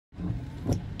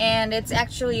and it's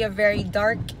actually a very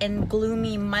dark and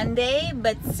gloomy Monday,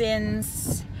 but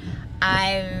since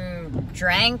I've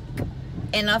drank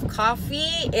enough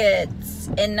coffee, it's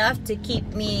enough to keep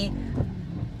me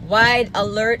wide,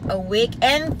 alert, awake,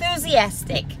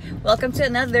 enthusiastic. Welcome to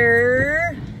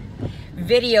another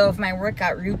video of my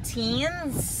workout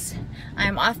routines.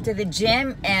 I'm off to the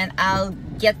gym and I'll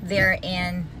get there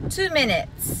in 2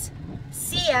 minutes.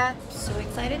 See ya. So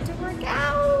excited to work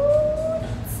out.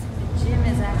 The gym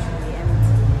is actually empty.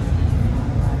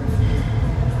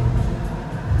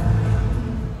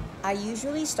 I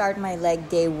usually start my leg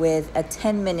day with a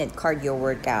 10-minute cardio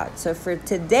workout. So for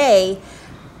today,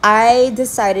 I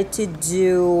decided to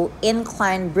do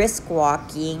incline brisk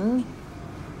walking.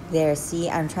 There, see,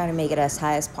 I'm trying to make it as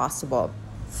high as possible.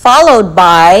 Followed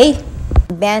by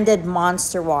banded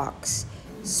monster walks.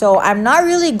 So I'm not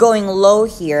really going low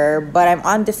here, but I'm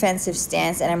on defensive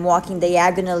stance and I'm walking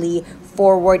diagonally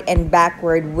forward and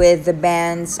backward with the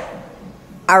bands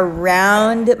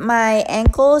around my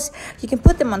ankles. You can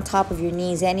put them on top of your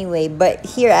knees anyway, but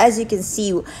here, as you can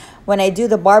see, when I do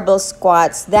the barbell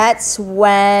squats, that's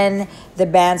when the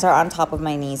bands are on top of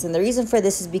my knees. And the reason for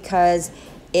this is because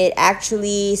it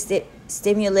actually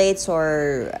stimulates,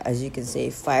 or as you can say,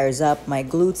 fires up my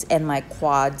glutes and my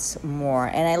quads more.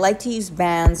 And I like to use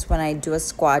bands when I do a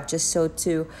squat just so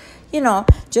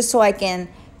I can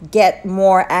get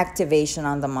more activation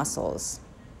on the muscles.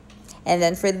 And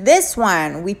then for this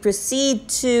one, we proceed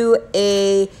to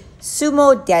a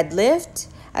sumo deadlift.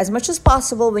 As much as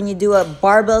possible, when you do a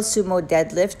barbell sumo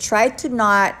deadlift, try to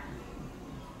not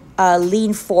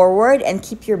lean forward and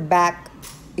keep your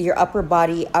upper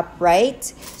body upright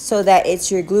so that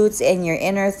it's your glutes and your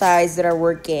inner thighs that are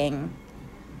working.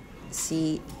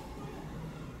 See?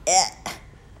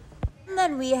 And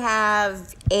then we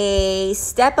have a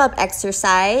step-up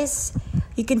exercise.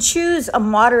 You can choose a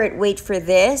moderate weight for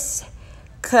this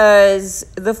because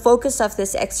the focus of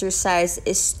this exercise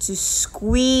is to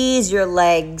squeeze your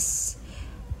legs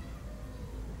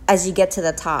as you get to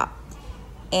the top.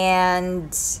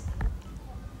 And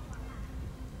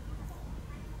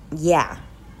yeah,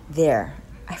 there.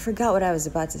 I forgot what I was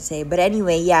about to say. But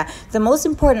anyway, yeah, the most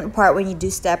important part when you do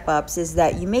step-ups is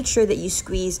that you make sure that you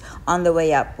squeeze on the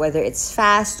way up, whether it's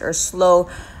fast or slow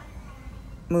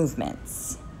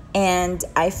movements. And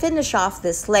I finish off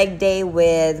this leg day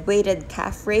with weighted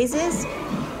calf raises.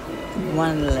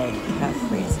 One leg calf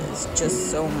raises,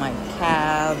 just so my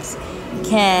calves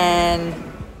can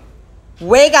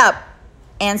wake up.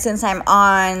 And since I'm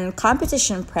on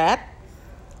competition prep,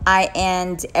 I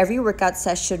end every workout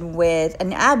session with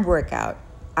an ab workout.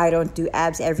 I don't do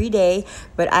abs every day,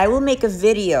 but I will make a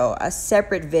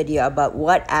separate video about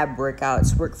what ab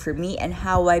workouts work for me and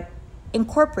how I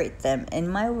incorporate them in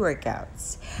my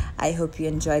workouts. I hope you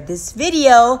enjoyed this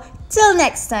video. Till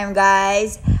next time,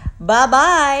 guys.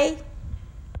 Bye-bye.